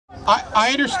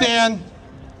I understand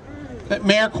that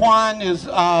Mayor Quan is,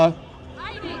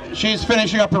 she's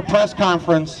finishing up her press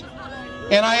conference,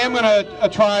 and I am going to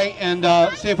try and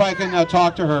see if I can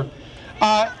talk to her.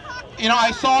 You know,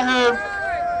 I saw her.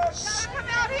 Come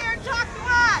out here and talk to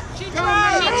us. She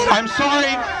tried.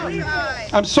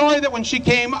 I'm sorry that when she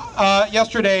came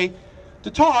yesterday to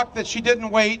talk, that she didn't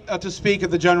wait to speak at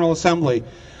the General Assembly,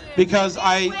 because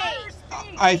I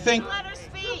think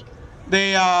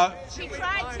they. She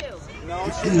tried to.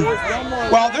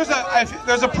 Well, there's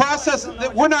a process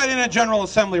that we're not in a General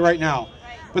Assembly right now,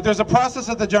 but there's a process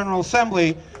at the General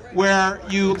Assembly where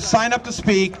you sign up to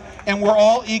speak, and we're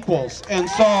all equals. And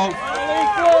so,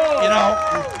 you know,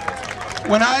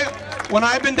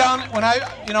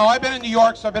 I've been in New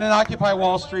York, so I've been in Occupy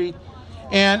Wall Street,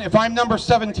 and if I'm number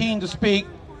 17 to speak,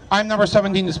 I'm number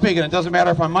 17 to speak, and it doesn't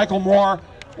matter if I'm Michael Moore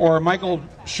or Michael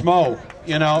Schmo.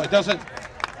 You know, it doesn't.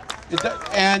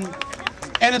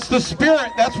 And it's the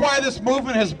spirit. That's why this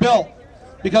movement is built,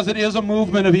 because it is a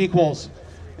movement of equals.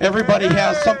 Everybody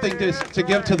has something to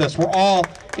give to this. We're all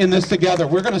in this together.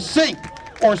 We're going to sink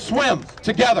or swim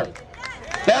together.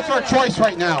 That's our choice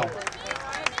right now.